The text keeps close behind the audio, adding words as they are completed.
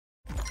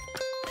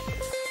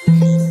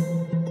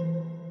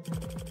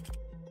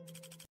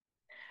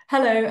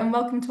Hello and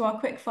welcome to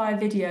our quickfire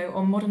video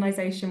on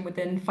modernization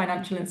within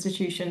financial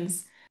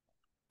institutions.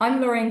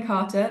 I'm Lorraine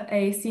Carter,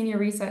 a Senior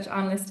Research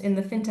Analyst in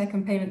the FinTech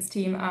and Payments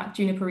team at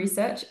Juniper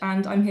Research,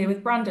 and I'm here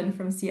with Brandon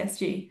from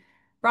CSG.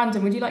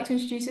 Brandon, would you like to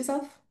introduce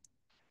yourself?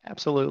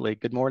 Absolutely.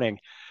 Good morning.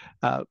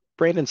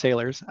 Brandon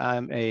Sailors.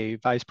 I'm a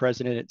vice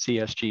president at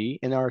CSG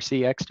in our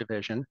CX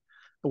division,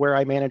 where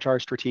I manage our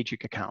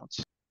strategic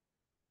accounts.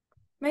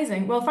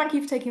 Amazing. Well, thank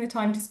you for taking the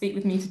time to speak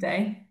with me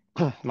today.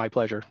 My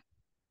pleasure.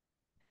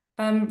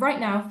 Right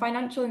now,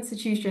 financial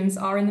institutions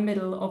are in the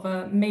middle of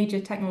a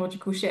major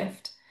technological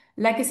shift.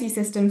 Legacy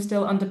systems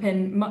still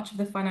underpin much of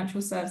the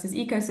financial services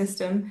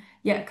ecosystem,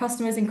 yet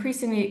customers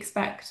increasingly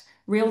expect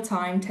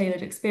real-time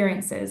tailored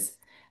experiences.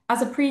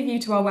 As a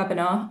preview to our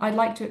webinar, I'd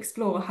like to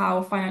explore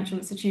how financial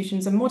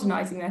institutions are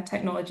modernizing their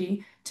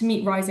technology to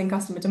meet rising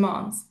customer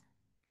demands.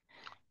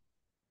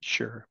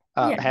 Sure.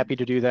 Yeah. Happy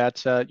to do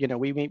that.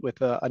 We meet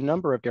with a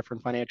number of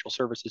different financial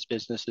services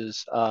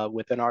businesses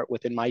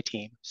within my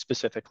team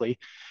specifically,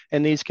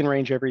 and these can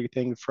range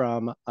everything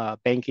from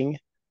banking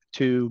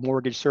to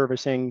mortgage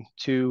servicing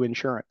to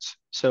insurance.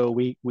 So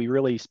we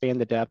really span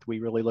the depth.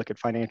 We really look at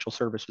financial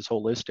services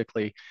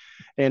holistically,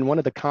 and one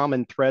of the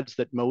common threads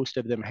that most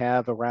of them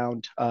have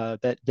around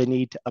that the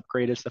need to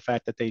upgrade is the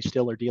fact that they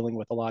still are dealing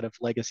with a lot of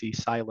legacy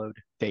siloed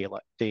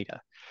data.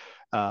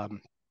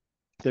 Um,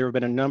 there have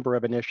been a number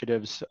of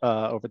initiatives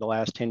over the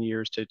last 10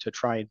 years to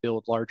try and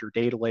build larger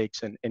data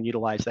lakes and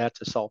utilize that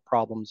to solve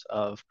problems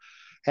of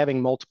having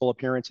multiple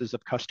appearances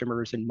of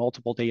customers in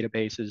multiple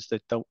databases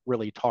that don't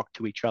really talk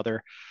to each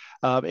other.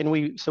 And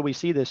we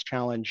see this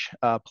challenge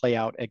play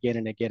out again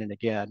and again and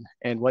again.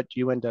 And what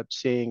you end up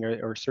seeing,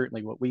 or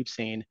certainly what we've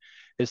seen,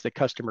 is that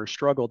customers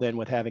struggle then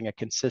with having a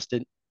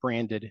consistent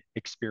branded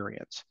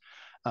experience.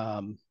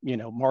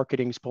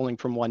 Marketing's pulling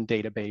from one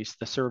database,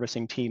 the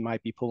servicing team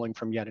might be pulling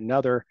from yet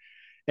another,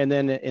 and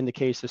then in the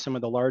case of some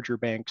of the larger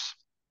banks,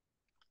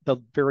 the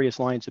various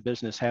lines of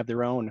business have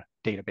their own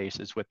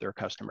databases with their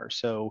customers.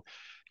 So,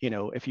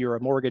 if you're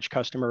a mortgage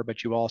customer,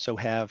 but you also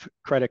have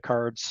credit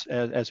cards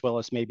as well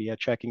as maybe a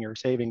checking or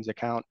savings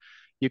account,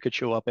 you could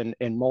show up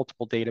in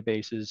multiple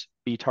databases,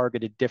 be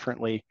targeted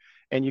differently,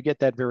 and you get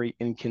that very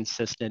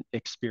inconsistent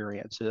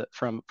experience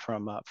from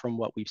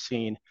what we've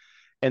seen.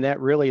 And that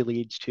really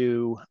leads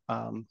to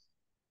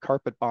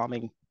carpet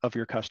bombing of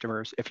your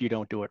customers if you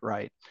don't do it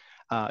right.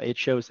 It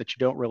shows that you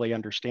don't really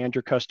understand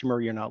your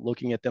customer. You're not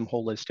looking at them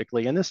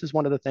holistically. And this is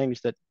one of the things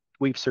that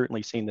we've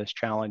certainly seen this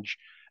challenge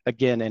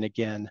again and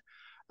again.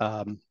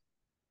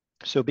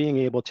 So being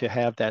able to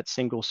have that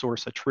single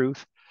source of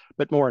truth,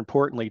 but more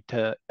importantly,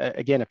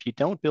 again, if you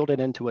don't build it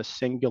into a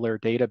singular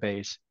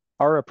database,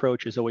 our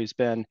approach has always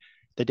been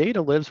the data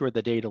lives where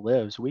the data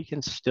lives. We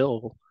can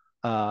still,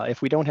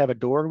 if we don't have a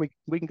door,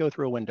 we can go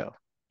through a window.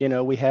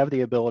 We have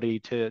the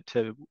ability to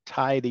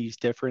tie these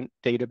different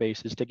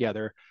databases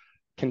together,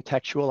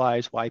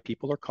 contextualize why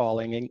people are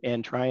calling,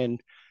 and try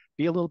and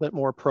be a little bit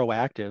more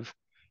proactive,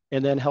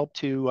 and then help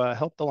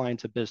the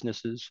lines of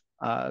businesses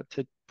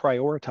to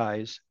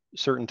prioritize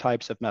certain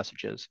types of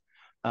messages.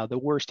 The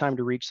worst time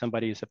to reach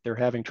somebody is if they're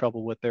having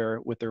trouble with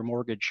their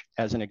mortgage,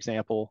 as an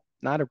example.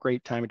 Not a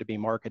great time to be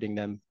marketing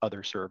them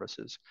other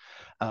services.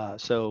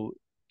 So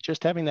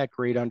just having that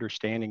great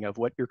understanding of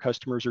what your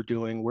customers are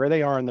doing, where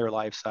they are in their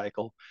life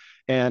cycle,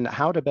 and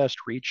how to best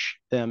reach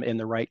them in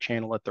the right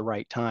channel at the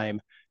right time.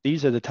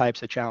 These are the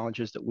types of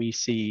challenges that we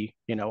see,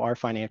 our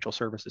financial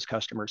services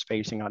customers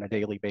facing on a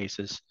daily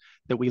basis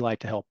that we like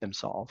to help them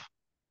solve.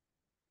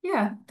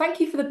 Yeah, thank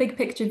you for the big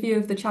picture view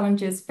of the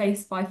challenges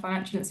faced by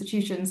financial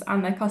institutions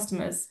and their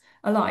customers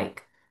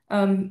alike.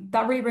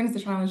 That really brings the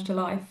challenge to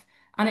life.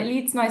 And it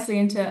leads nicely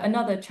into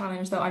another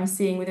challenge that I'm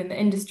seeing within the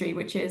industry,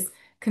 which is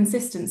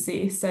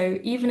consistency. So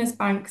even as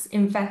banks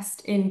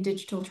invest in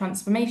digital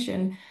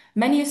transformation,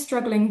 many are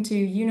struggling to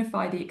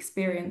unify the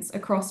experience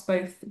across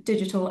both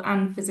digital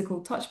and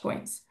physical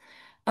touchpoints.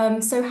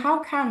 So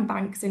how can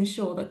banks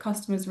ensure that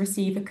customers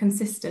receive a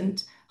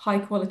consistent,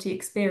 high-quality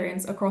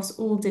experience across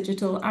all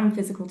digital and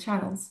physical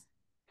channels?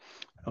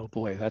 Oh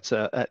boy, that's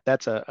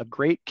a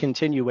great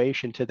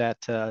continuation to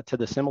that to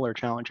the similar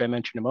challenge I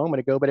mentioned a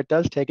moment ago, but it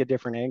does take a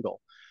different angle.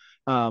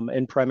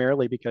 And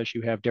primarily because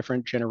you have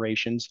different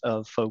generations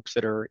of folks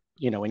that are,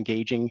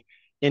 engaging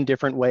in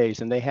different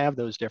ways, and they have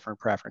those different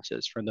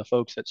preferences. From the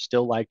folks that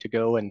still like to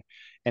go and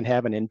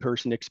have an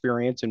in-person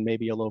experience and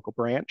maybe a local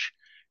branch,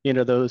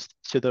 those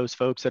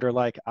folks that are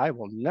like, I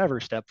will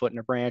never step foot in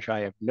a branch. I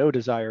have no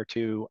desire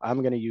to.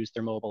 I'm going to use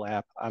their mobile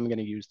app. I'm going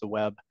to use the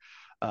web.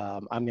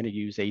 I'm going to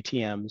use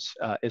ATMs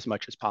as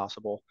much as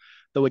possible.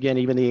 Though again,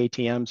 even the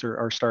ATMs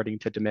are starting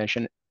to diminish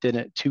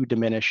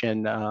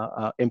in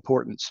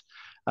importance,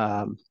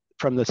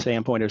 from the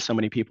standpoint of so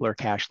many people are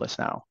cashless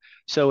now.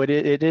 So it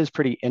is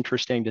pretty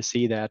interesting to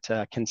see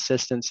that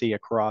consistency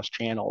across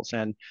channels.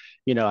 And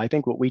I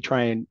think what we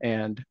try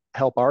and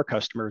help our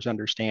customers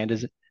understand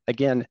is,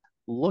 again,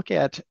 look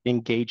at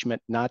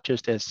engagement not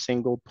just as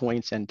single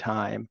points in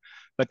time,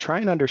 but try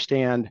and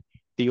understand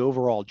the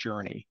overall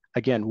journey.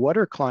 Again, what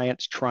are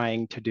clients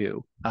trying to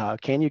do?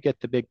 Can you get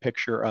the big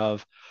picture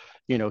of,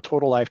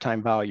 total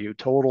lifetime value,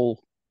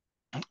 total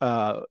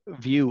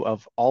view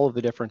of all of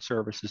the different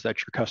services that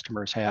your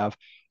customers have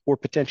or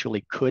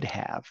potentially could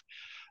have?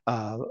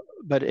 Uh,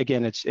 but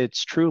again,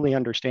 it's truly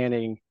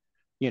understanding,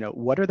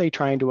 what are they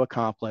trying to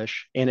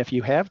accomplish, and if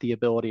you have the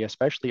ability,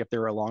 especially if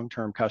they're a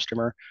long-term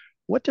customer,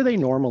 what do they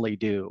normally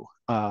do?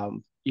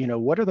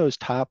 What are those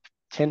top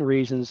 10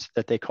 reasons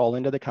that they call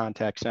into the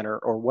contact center,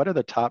 or what are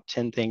the top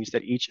 10 things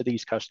that each of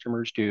these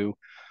customers do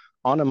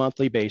on a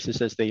monthly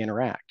basis as they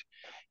interact?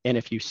 And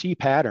if you see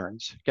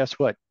patterns, guess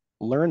what?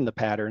 Learn the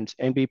patterns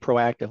and be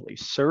proactively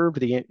serve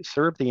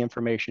the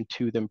information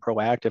to them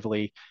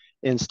proactively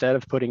instead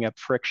of putting up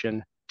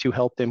friction to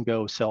help them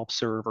go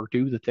self-serve or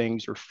do the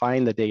things or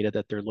find the data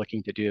that they're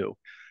looking to do.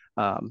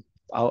 Um,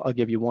 I'll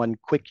give you one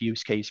quick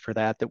use case for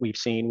that we've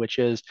seen, which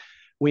is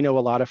we know a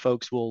lot of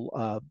folks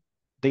will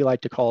they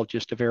like to call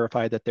just to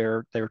verify that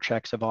their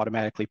checks have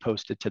automatically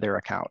posted to their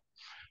account.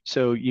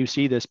 So you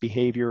see this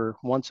behavior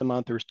once a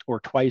month or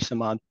twice a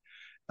month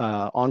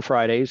on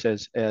Fridays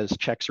as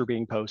checks are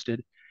being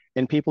posted.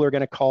 And people are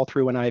going to call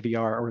through an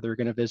IVR or they're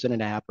going to visit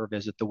an app or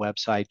visit the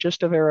website just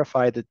to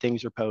verify that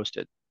things are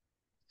posted.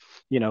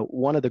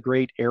 One of the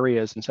great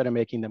areas, instead of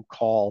making them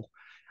call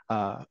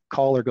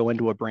or go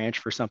into a branch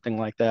for something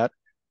like that,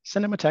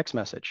 send them a text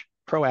message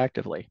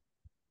proactively.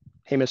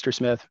 Hey, Mr.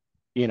 Smith,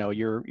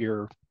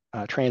 your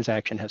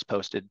transaction has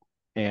posted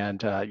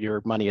and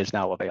your money is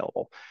now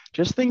available.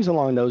 Just things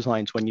along those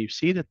lines. When you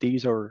see that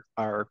these are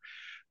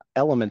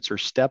elements or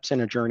steps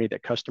in a journey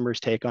that customers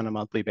take on a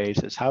monthly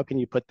basis, how can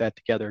you put that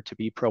together to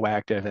be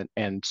proactive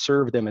and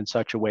serve them in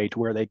such a way to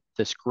where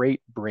this great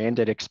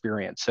branded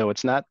experience? So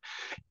it's not,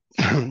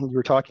 you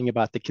were talking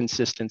about the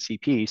consistency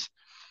piece.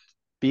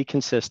 Be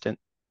consistent,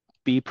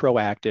 be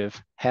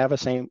proactive, have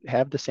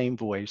the same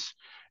voice.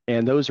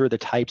 And those are the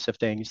types of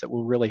things that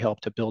will really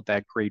help to build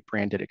that great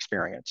branded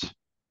experience.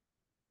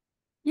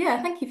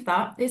 Yeah, thank you for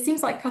that. It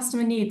seems like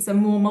customer needs are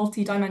more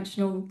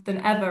multidimensional than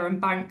ever, and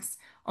banks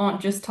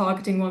aren't just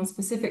targeting one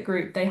specific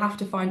group. They have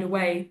to find a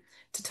way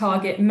to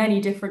target many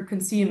different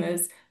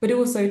consumers, but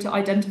also to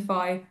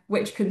identify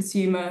which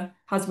consumer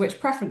has which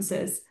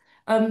preferences.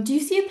 Do you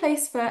see a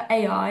place for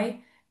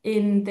AI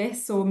in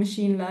this or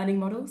machine learning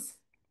models?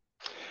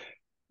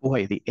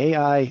 Boy, the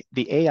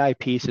AI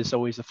piece is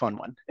always a fun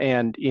one.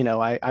 And,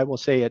 I will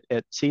say at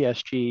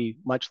CSG,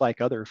 much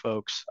like other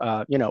folks,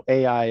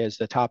 AI is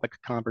the topic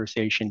of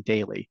conversation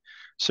daily,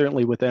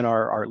 certainly within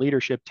our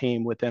leadership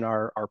team, within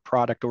our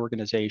product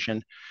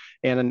organization.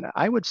 And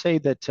I would say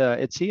that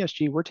at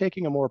CSG, we're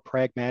taking a more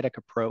pragmatic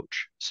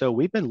approach. So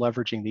we've been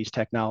leveraging these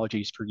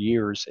technologies for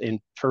years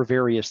for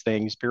various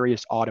things,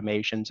 various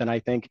automations. And I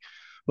think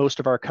most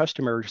of our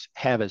customers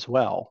have as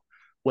well.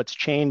 What's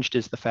changed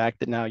is the fact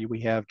that now we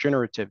have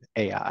generative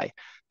AI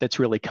that's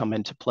really come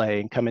into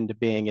play and come into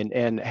being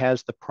and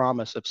has the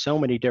promise of so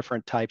many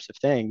different types of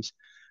things.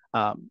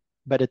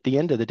 But at the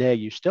end of the day,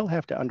 you still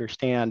have to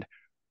understand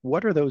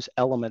what are those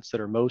elements that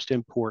are most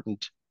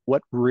important,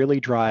 what really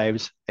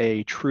drives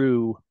a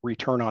true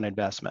return on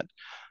investment.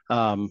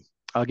 I'll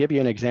give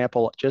you an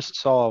example. Just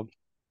saw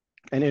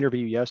an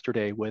interview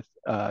yesterday with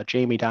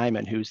Jamie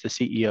Dimon, who's the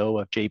CEO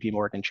of JP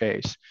Morgan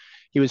Chase.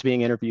 He was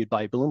being interviewed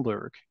by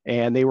Bloomberg,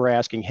 and they were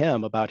asking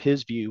him about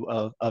his view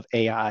of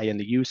AI and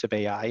the use of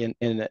AI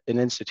in an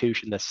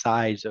institution the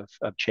size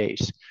of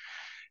Chase.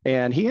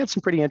 And he had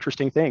some pretty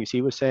interesting things.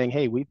 He was saying,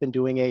 hey, we've been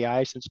doing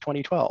AI since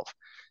 2012.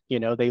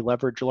 They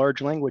leverage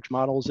large language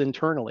models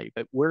internally,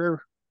 but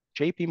where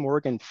JP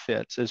Morgan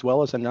fits, as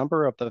well as a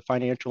number of the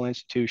financial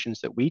institutions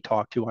that we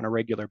talk to on a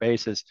regular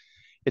basis,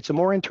 it's a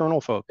more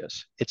internal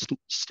focus. It's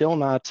still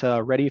not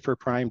ready for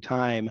prime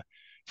time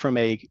from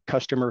a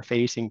customer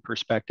facing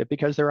perspective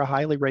because they're a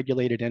highly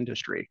regulated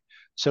industry.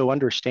 So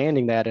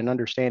understanding that and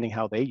understanding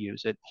how they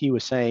use it, he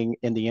was saying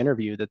in the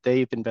interview that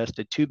they've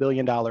invested $2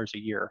 billion a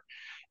year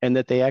and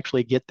that they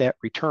actually get that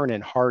return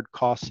in hard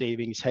cost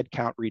savings,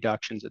 headcount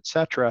reductions, et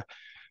cetera.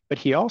 But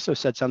he also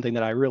said something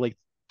that I really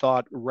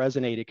thought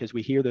resonated because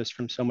we hear this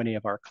from so many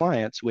of our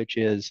clients, which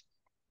is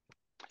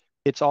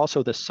it's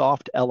also the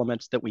soft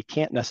elements that we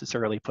can't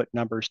necessarily put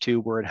numbers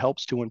to where it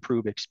helps to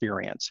improve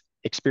experience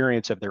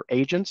of their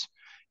agents,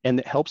 and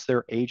it helps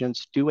their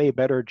agents do a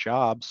better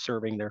job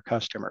serving their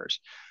customers.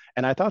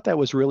 And I thought that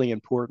was really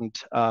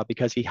important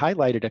because he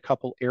highlighted a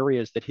couple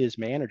areas that his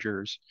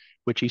managers,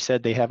 which he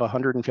said they have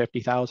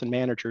 150,000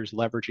 managers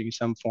leveraging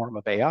some form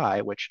of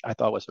AI, which I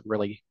thought was a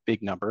really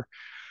big number.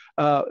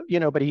 But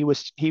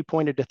he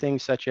pointed to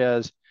things such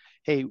as,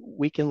 hey,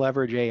 we can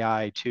leverage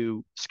AI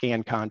to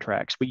scan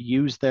contracts. We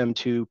use them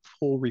to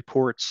pull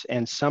reports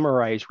and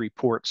summarize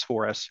reports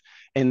for us,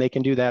 and they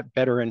can do that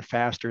better and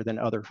faster than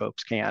other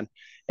folks can.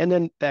 And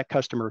then that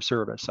customer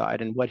service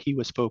side, and what he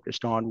was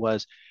focused on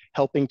was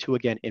helping to,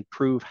 again,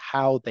 improve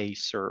how they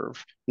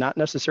serve, not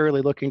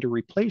necessarily looking to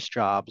replace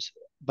jobs,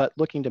 but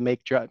looking to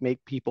make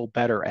people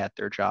better at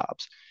their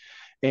jobs.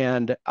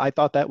 And I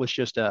thought that was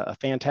just a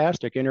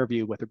fantastic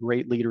interview with a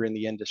great leader in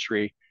the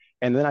industry.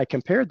 And then I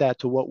compared that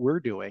to what we're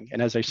doing.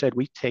 And as I said,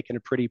 we've taken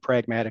a pretty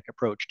pragmatic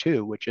approach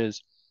too, which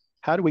is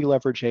how do we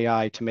leverage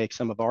AI to make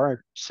some of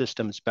our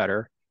systems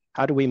better?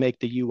 How do we make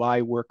the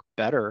UI work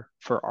better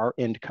for our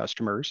end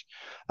customers?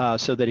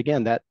 So that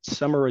again, that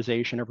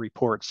summarization of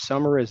reports,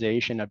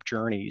 summarization of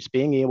journeys,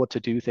 being able to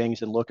do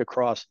things and look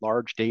across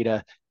large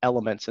data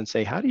elements and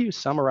say, how do you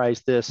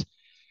summarize this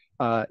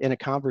in a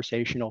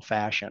conversational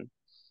fashion?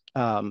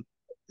 Um,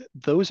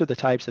 those are the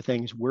types of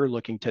things we're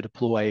looking to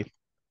deploy.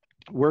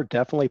 We're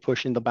definitely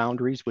pushing the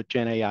boundaries with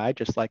Gen AI,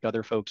 just like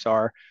other folks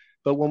are.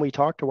 But when we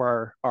talk to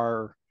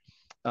our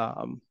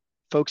um,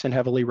 folks in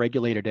heavily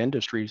regulated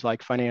industries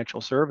like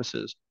financial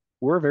services,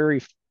 we're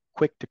very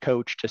quick to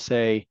coach to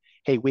say,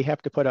 hey, we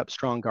have to put up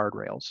strong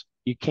guardrails.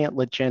 You can't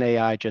let Gen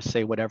AI just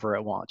say whatever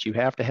it wants. You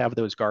have to have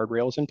those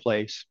guardrails in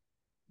place.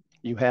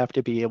 You have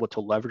to be able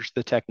to leverage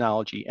the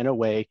technology in a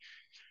way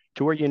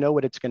to where you know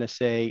what it's going to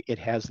say. It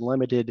has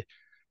limited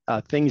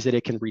things that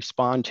it can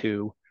respond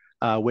to,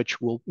 which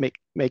will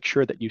make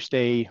sure that you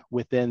stay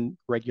within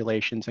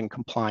regulations and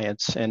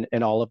compliance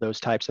and all of those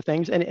types of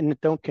things. And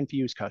don't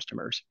confuse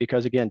customers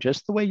because again,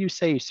 just the way you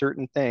say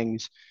certain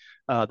things,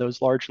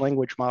 those large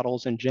language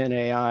models and Gen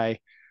AI,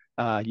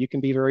 you can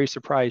be very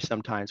surprised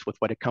sometimes with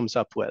what it comes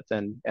up with.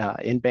 And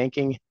in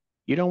banking,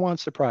 you don't want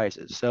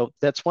surprises. So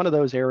that's one of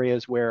those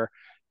areas where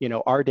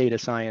our data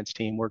science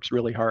team works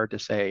really hard to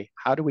say,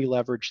 how do we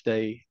leverage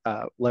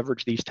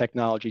these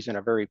technologies in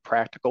a very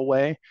practical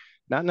way,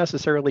 not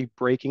necessarily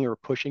breaking or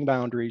pushing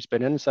boundaries,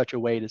 but in such a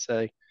way to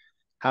say,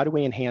 how do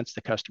we enhance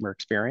the customer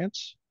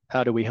experience?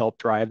 How do we help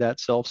drive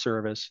that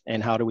self-service?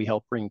 And how do we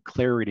help bring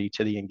clarity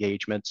to the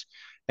engagements?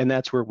 And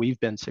that's where we've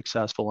been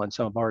successful in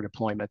some of our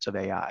deployments of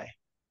AI.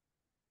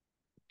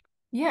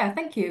 Yeah,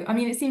 thank you. I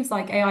mean, it seems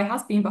like AI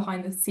has been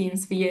behind the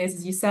scenes for years,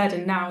 as you said,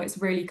 and now it's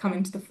really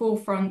coming to the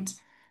forefront,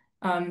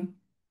 um,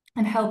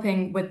 and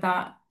helping with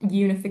that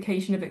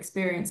unification of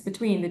experience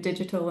between the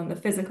digital and the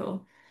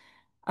physical.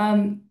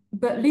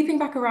 But looping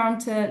back around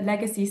to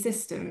legacy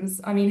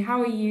systems, I mean,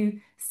 how are you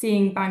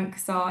seeing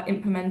banks are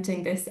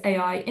implementing this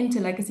AI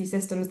into legacy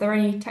systems? Are there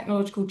any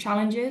technological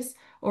challenges,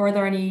 or are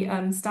there any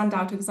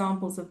standout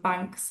examples of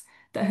banks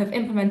that have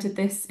implemented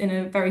this in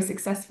a very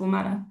successful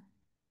manner?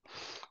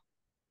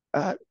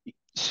 Uh,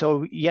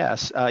 so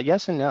yes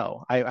and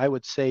no. I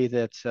would say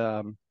that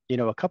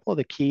a couple of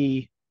the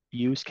key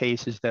use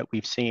cases that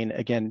we've seen,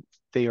 again,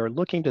 they are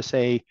looking to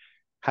say,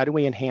 how do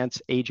we enhance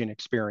agent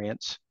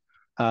experience?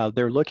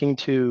 They're looking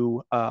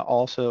to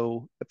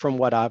also, from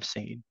what I've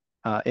seen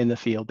in the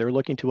field, they're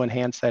looking to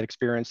enhance that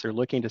experience. They're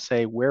looking to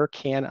say, where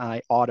can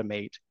I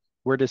automate?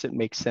 Where does it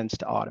make sense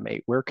to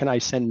automate? Where can I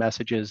send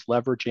messages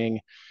leveraging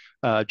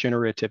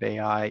generative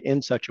AI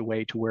in such a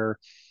way to where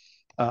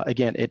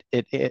again,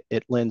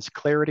 it lends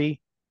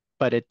clarity,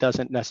 but it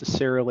doesn't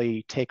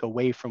necessarily take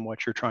away from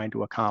what you're trying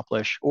to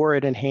accomplish, or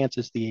it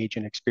enhances the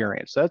agent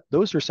experience.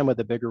 Those are some of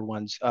the bigger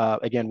ones.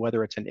 Again,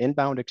 whether it's an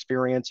inbound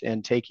experience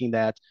and taking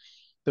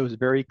those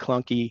very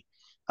clunky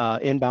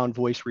inbound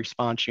voice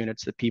response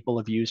units that people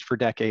have used for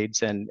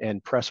decades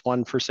and press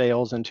one for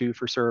sales and two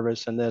for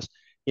service and this,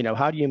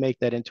 how do you make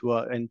that into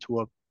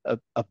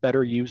a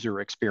better user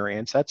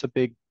experience? That's a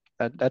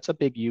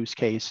big use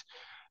case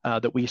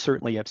that we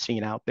certainly have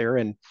seen out there.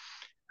 And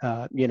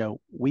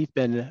we've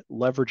been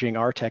leveraging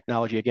our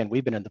technology. Again,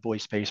 we've been in the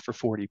voice space for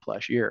 40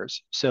 plus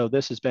years. So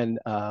this has been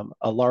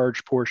a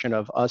large portion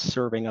of us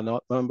serving a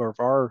number of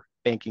our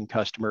banking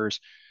customers,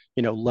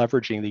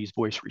 leveraging these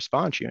voice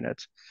response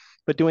units,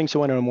 but doing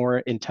so in a more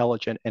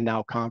intelligent and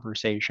now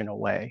conversational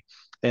way.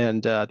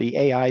 And the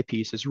AI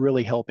piece is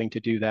really helping to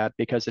do that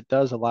because it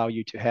does allow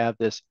you to have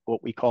this,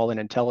 what we call an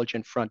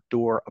intelligent front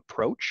door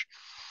approach,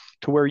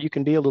 to where you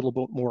can be a little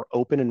bit more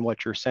open in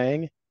what you're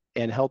saying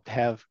and help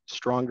have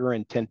stronger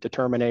intent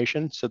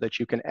determination so that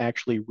you can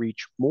actually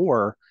reach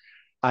more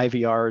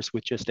IVRs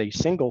with just a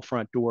single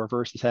front door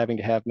versus having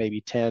to have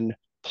maybe 10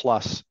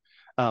 plus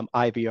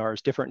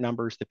IVRs, different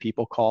numbers that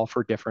people call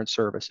for different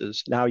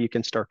services. Now you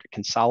can start to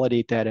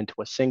consolidate that into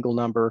a single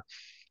number,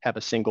 have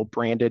a single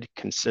branded,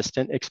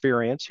 consistent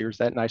experience. Here's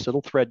that nice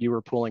little thread you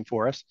were pulling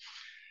for us.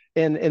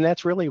 And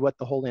that's really what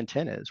the whole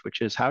intent is,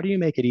 which is how do you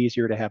make it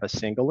easier to have a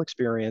single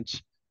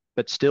experience,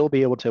 but still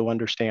be able to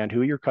understand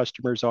who your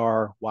customers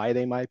are, why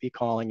they might be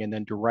calling, and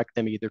then direct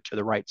them either to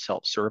the right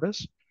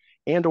self-service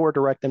and or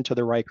direct them to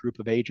the right group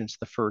of agents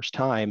the first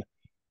time.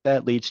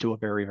 That leads to a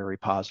very, very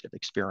positive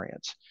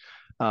experience.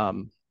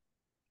 Um,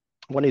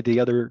 One of the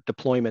other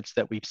deployments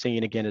that we've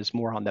seen again is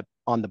more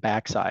on the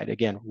backside.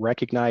 Again,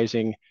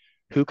 recognizing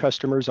who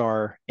customers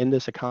are in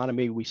this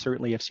economy. We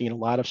certainly have seen a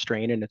lot of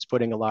strain, and it's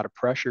putting a lot of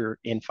pressure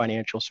in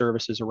financial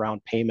services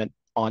around payment,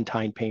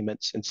 on-time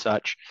payments, and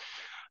such,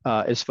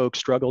 as folks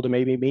struggle to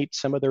maybe meet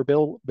some of their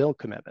bill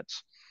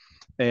commitments.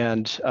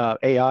 And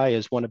AI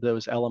is one of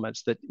those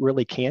elements that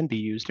really can be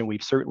used, and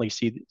we've certainly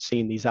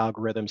seen these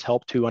algorithms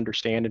help to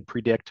understand and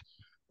predict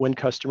when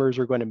customers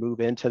are going to move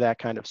into that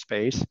kind of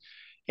space.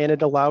 And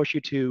it allows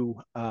you to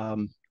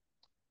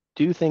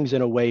do things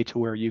in a way to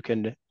where you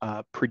can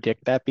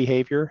predict that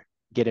behavior,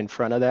 get in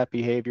front of that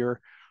behavior,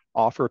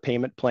 offer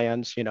payment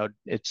plans.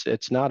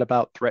 It's not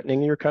about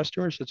threatening your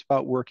customers, it's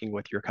about working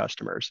with your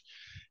customers.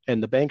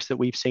 And the banks that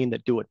we've seen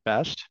that do it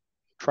best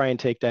try and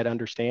take that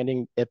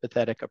understanding,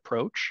 empathetic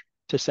approach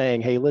to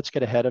saying, hey, let's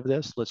get ahead of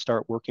this. Let's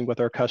start working with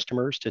our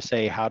customers to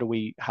say, how do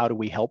we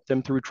help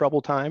them through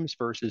troubled times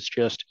versus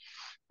just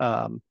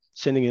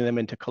sending them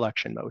into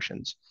collection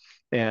motions.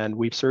 And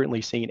we've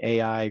certainly seen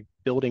AI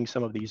building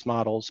some of these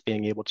models,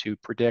 being able to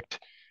predict,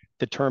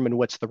 determine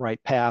what's the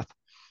right path.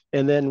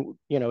 And then,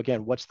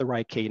 again, what's the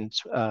right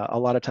cadence? A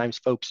lot of times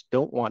folks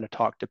don't want to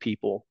talk to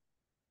people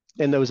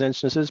in those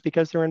instances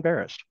because they're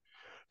embarrassed.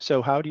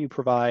 So how do you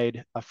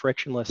provide a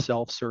frictionless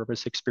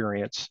self-service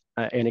experience?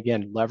 And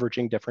again,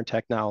 leveraging different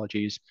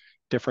technologies,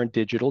 different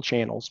digital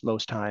channels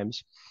most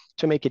times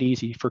to make it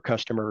easy for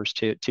customers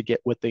to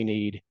get what they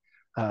need,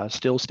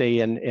 still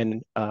stay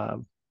in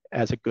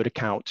as a good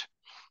account,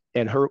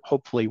 and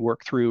hopefully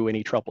work through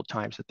any troubled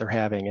times that they're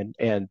having.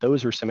 And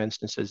those are some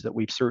instances that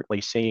we've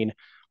certainly seen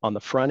on the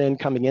front end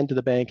coming into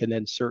the bank, and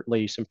then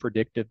certainly some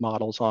predictive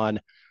models on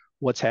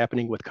what's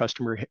happening with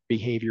customer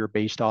behavior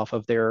based off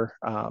of their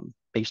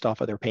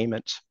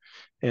payments,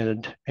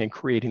 and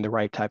creating the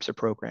right types of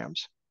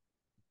programs.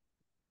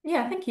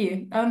 Yeah, thank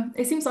you.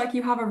 It seems like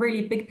you have a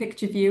really big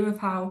picture view of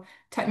how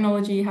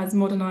technology has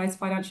modernized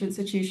financial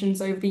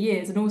institutions over the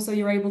years, and also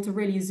you're able to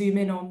really zoom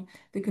in on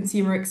the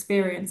consumer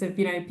experience of,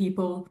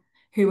 people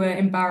who are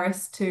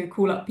embarrassed to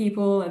call up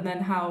people, and then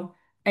how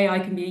AI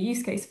can be a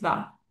use case for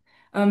that.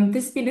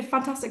 This has been a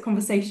fantastic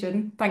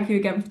conversation. Thank you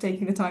again for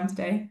taking the time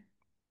today.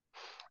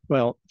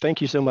 Well, thank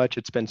you so much.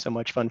 It's been so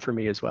much fun for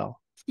me as well.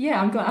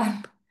 Yeah, I'm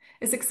glad.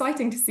 It's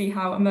exciting to see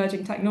how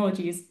emerging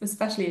technologies,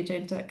 especially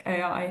agentic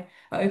AI,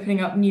 are opening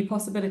up new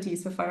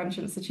possibilities for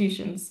financial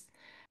institutions.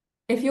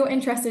 If you're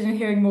interested in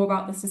hearing more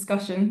about this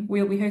discussion,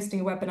 we'll be hosting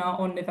a webinar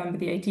on November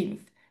the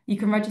 18th. You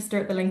can register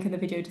at the link in the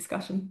video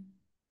discussion.